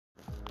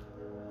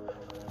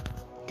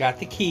Got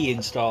the key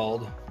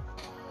installed.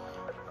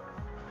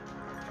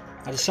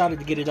 I decided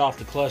to get it off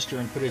the cluster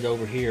and put it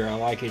over here. I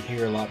like it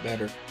here a lot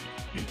better.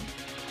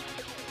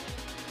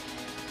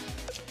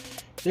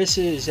 This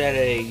is at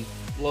a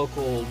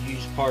local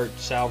used part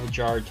salvage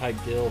yard type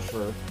deal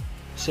for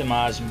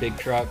semis and big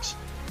trucks.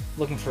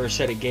 Looking for a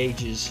set of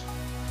gauges.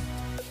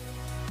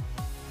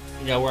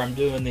 You know, where I'm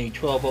doing the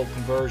 12 volt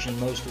conversion,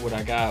 most of what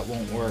I got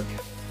won't work.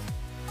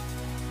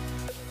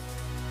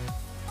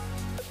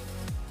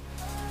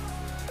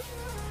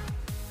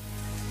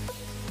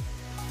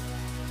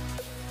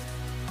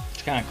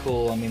 It's kind of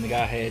cool. I mean, the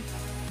guy had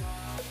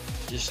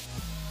just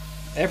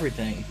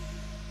everything.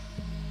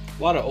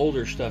 A lot of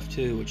older stuff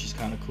too, which is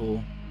kind of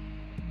cool.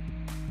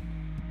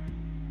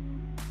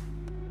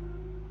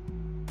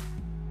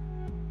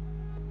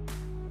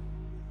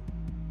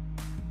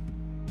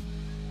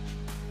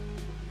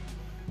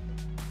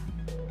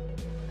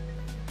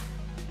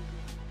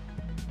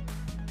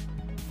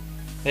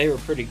 They were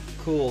pretty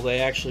cool. They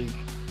actually,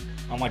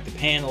 on like the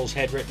panels,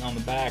 had written on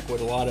the back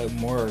what a lot of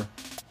them were.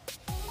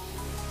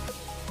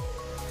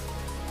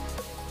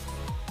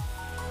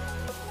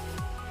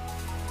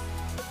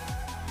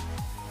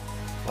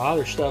 A lot of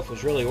their stuff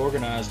was really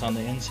organized on the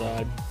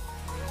inside.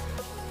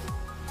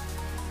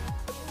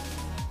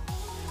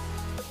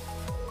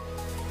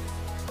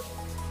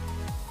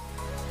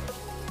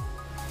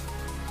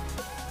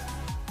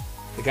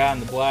 The guy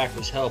in the black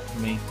was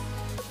helping me.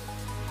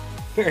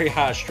 Very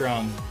high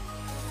strung.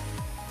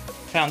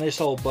 Found this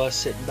old bus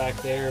sitting back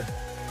there.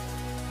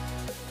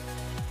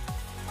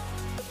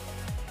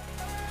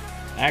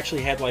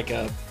 Actually had like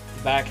the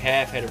back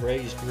half had a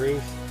raised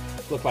roof.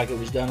 Looked like it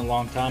was done a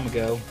long time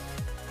ago.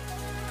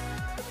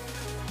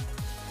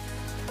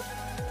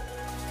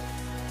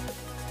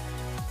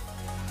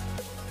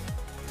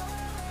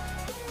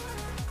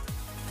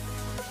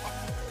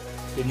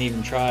 Didn't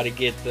even try to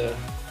get the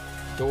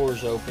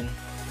doors open.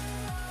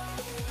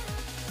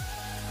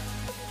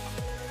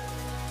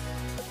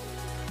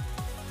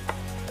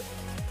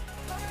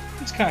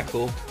 It's kind of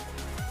cool.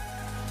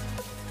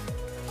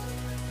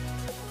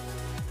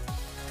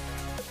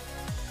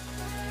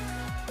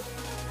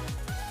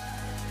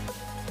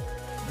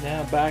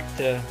 Now back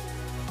to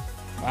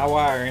my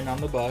wiring on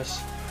the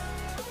bus.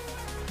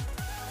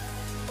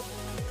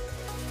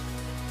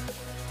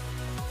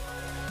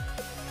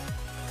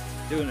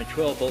 Doing a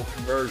 12 volt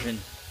conversion.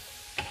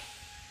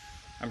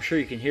 I'm sure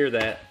you can hear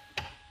that.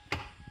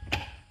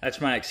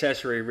 That's my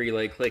accessory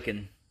relay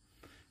clicking.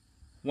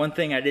 One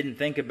thing I didn't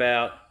think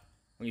about,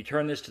 when you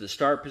turn this to the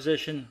start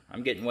position,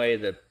 I'm getting away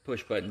the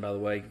push button, by the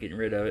way, getting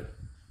rid of it.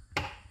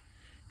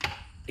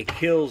 It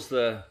kills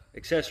the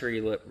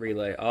accessory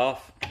relay.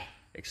 Off,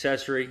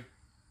 accessory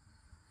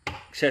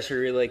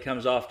relay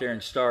comes off there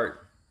and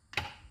start.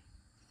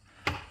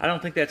 I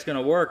don't think that's going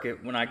to work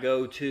when I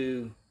go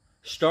to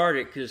start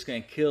it, because it's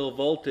going to kill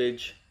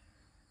voltage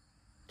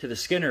to the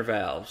Skinner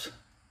valves,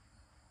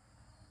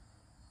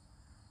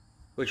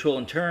 which will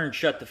in turn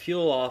shut the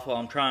fuel off while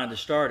I'm trying to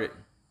start it.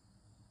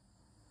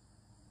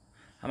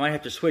 I might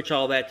have to switch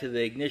all that to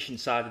the ignition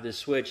side of this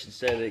switch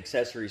instead of the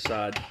accessory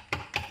side.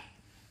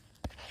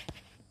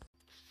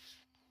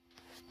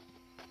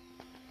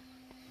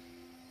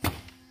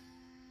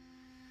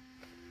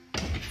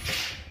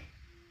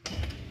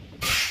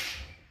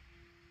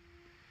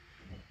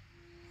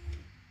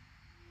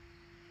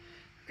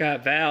 Got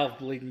a valve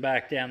bleeding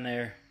back down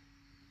there.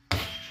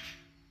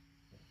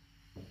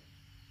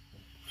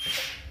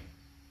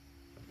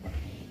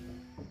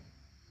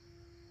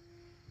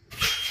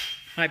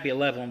 Might be a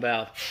leveling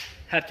valve.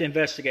 Have to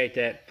investigate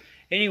that.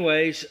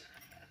 Anyways,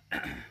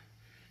 I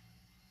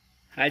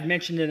had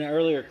mentioned in an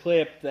earlier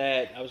clip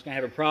that I was going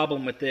to have a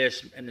problem with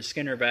this and the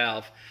Skinner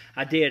valve.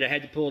 I did. I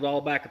had to pull it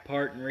all back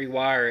apart and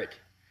rewire it.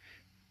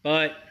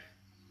 But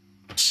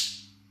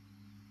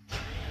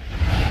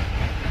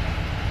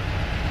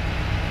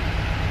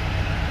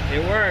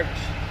it works.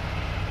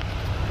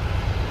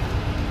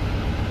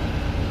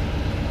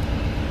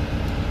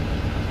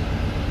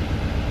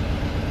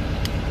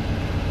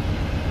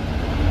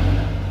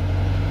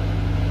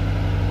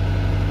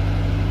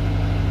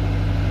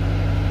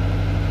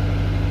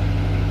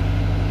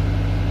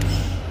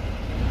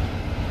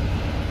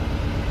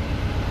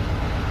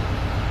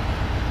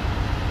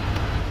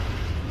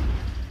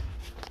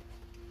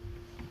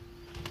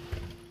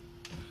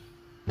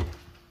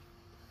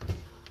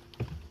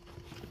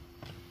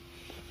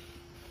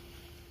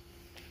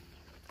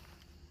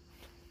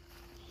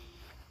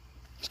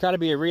 It's got to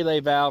be a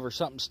relay valve or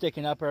something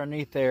sticking up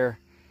underneath there.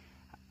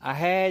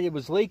 It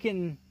was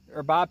leaking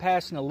or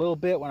bypassing a little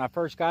bit when I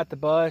first got the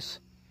bus,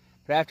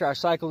 but after I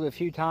cycled it a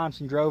few times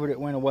and drove it, it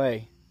went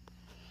away.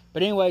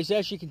 But anyways,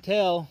 as you can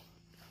tell,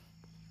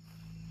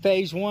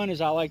 phase one,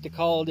 as I like to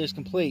call it, is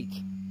complete.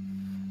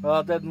 Well,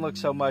 it doesn't look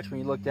so much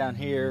when you look down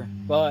here,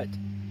 but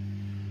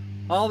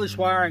all this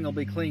wiring will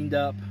be cleaned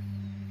up.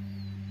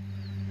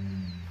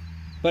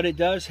 But it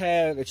does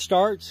have, it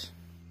starts,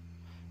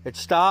 it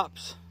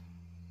stops,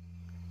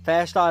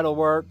 fast idle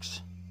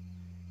works,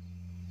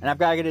 and I've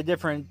got to get a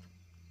different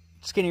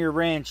skinnier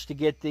wrench to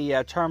get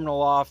the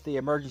terminal off the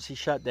emergency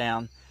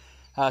shutdown,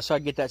 so I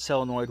can get that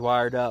solenoid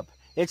wired up.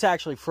 It's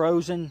actually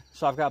frozen,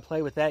 so I've got to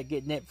play with that,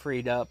 getting it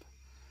freed up.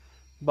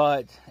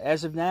 But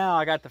as of now,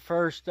 I got the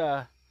first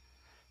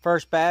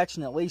batch,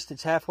 and at least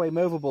it's halfway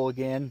movable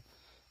again.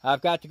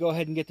 I've got to go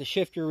ahead and get the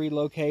shifter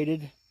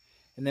relocated,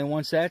 and then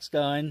once that's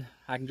done,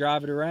 I can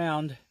drive it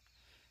around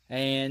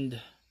and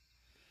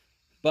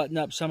button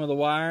up some of the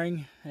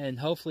wiring, and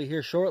hopefully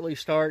here shortly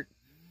start,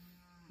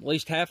 at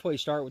least halfway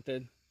start with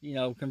the,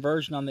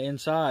 conversion on the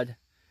inside.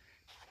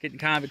 Getting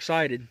kind of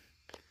excited.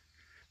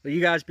 But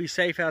you guys be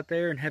safe out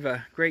there and have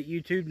a great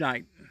YouTube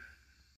night.